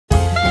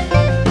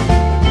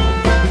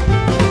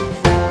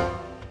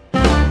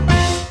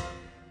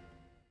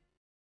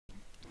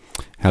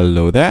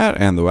Hello there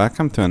and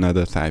welcome to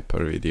another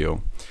Typer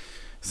video.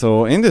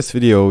 So in this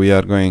video we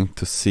are going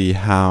to see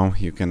how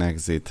you can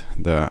exit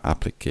the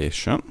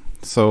application.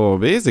 So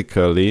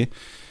basically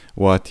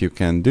what you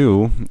can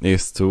do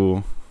is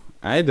to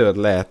either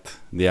let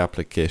the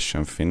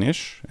application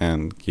finish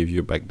and give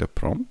you back the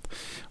prompt,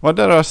 or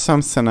there are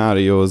some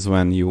scenarios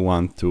when you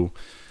want to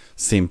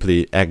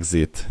simply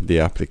exit the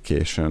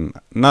application,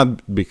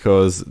 not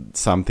because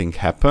something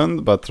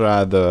happened, but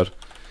rather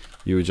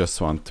you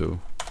just want to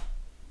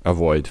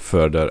avoid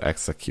further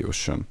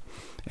execution.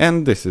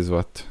 And this is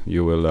what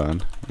you will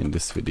learn in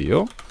this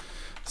video.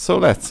 So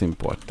let's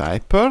import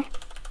Typer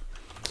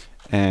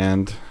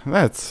and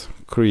let's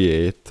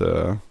create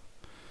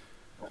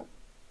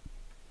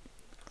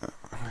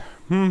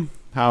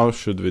how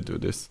should we do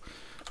this?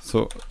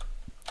 So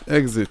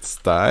exit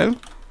style,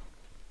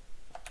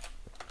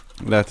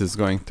 that is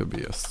going to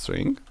be a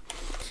string,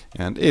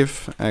 and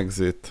if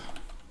exit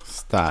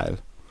style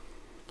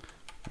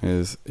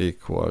is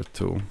equal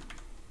to,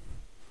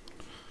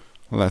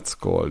 let's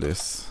call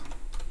this,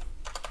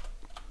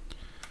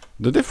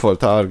 the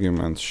default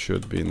argument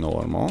should be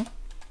normal,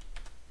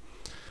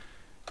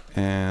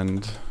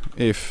 and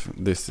if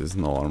this is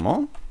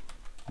normal,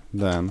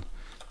 then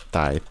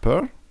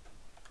Typer,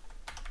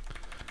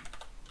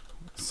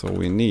 so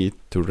we need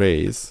to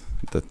raise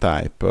the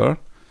Typer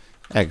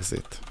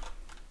exit,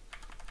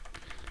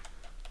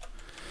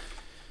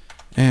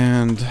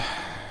 and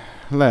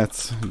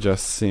let's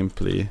just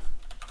simply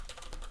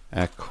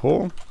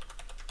echo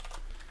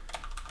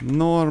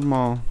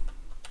normal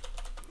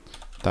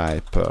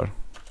Typer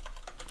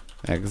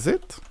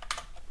exit.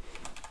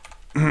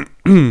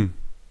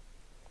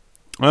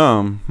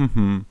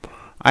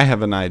 I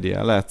have an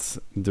idea. Let's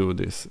do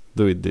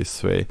it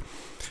this way.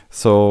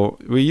 So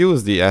we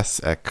use the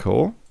S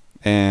echo,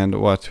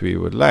 and what we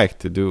would like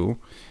to do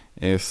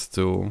is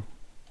to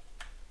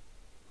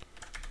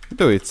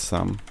do it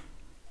some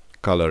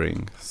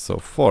coloring. So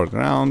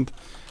foreground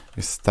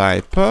is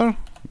Typer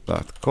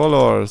dot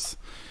colors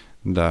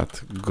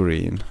dot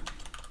green,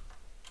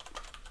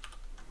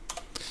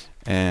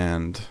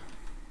 and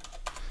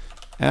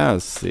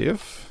else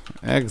if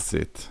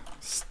exit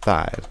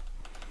style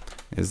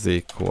is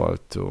equal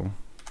to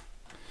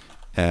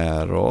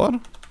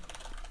error,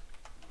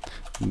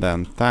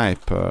 then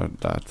Typer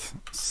dot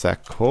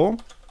secho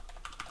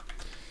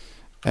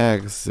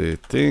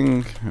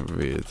exiting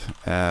with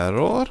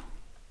error,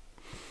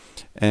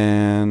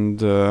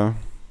 and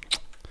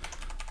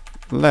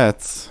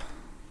let's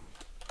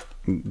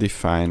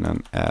define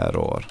an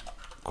error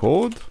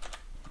code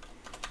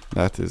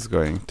that is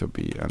going to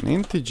be an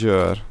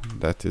integer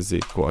that is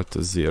equal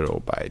to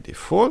 0 by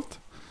default.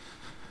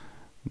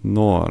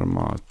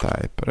 Normal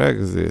Typer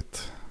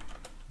exit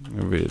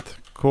with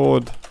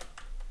code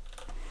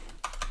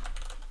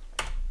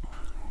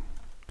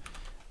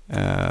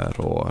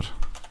error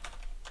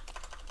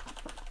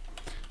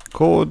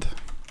code.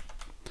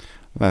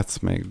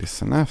 Let's make this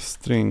an F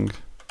string,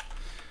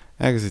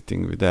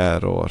 exiting with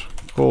error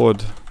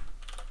code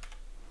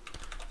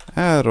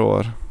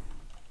error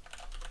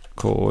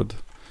code,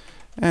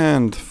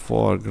 and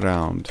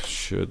foreground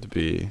should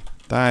be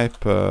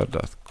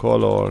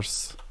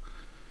Typer.colors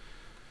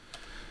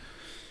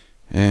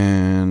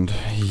and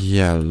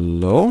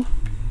yellow,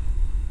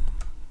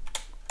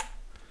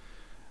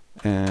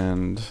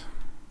 and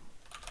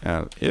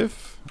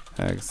if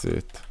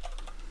exit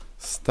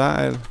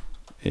style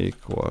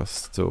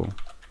equals to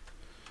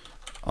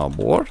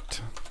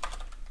abort,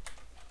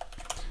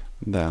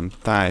 then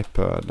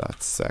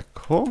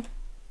Typer.secho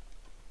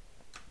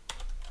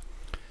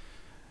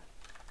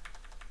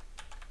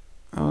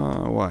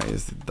why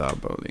is it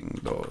doubling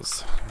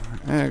those?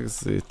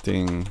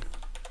 Exiting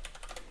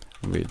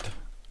with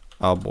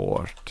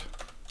abort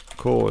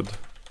code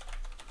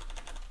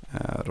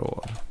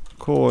error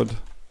code,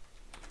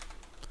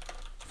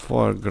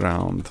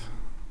 foreground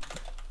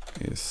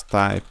is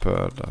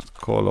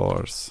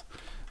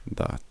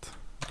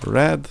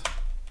Typer.colors.red,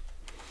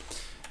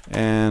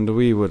 and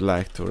we would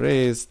like to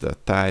raise the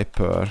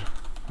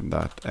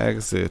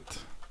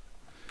Typer.exit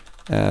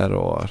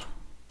error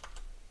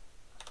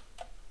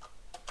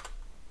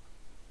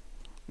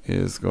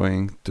is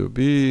going to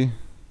be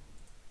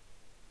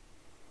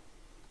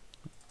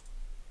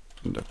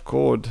the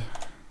code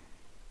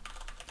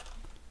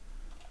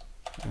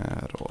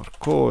error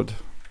code,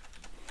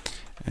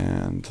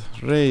 and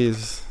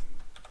raise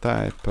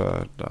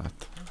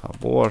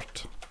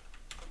Typer.abort,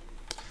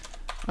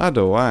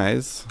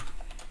 otherwise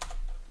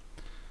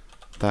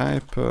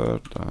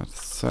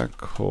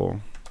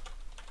Typer.secho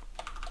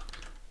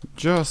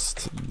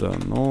just the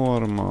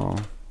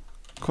normal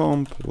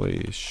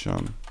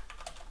completion.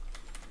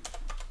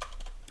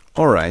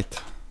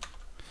 Alright,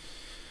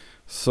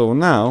 so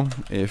now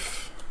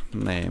if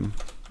name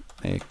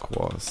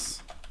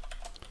equals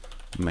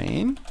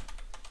main,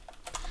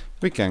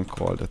 we can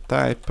call the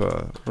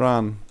Typer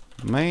run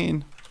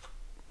main,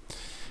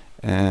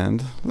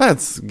 and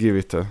let's give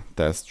it a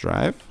test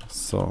drive.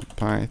 So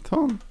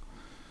Python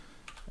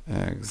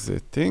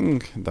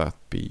exiting.py,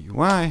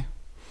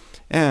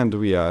 and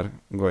we are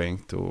going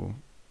to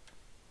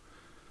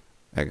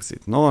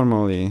exit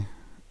normally,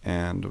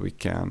 and we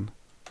can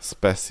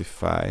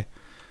specify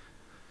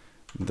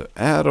the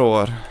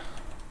error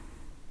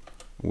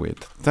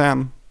with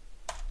 10.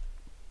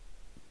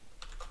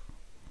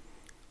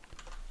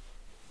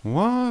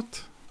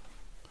 What?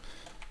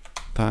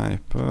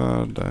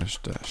 Typer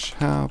 --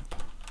 help.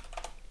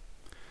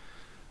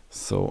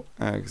 So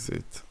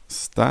exit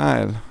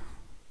style.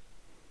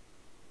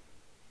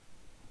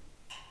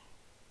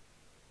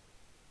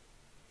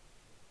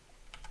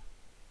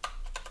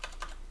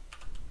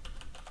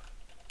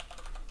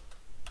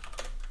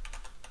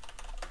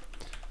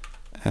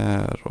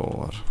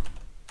 Error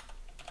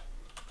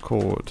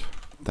code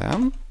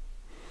 10.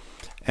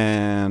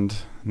 And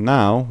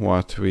now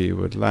what we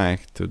would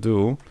like to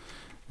do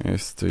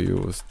is to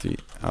use the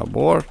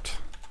abort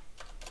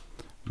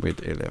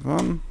with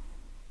 11,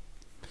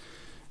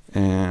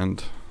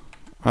 and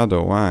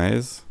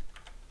otherwise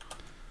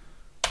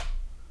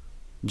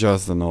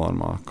just the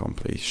normal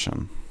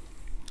completion.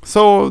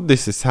 So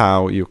this is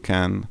how you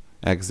can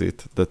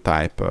exit the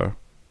Typer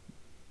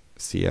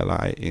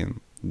CLI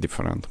in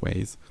different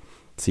ways.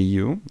 See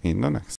you in the next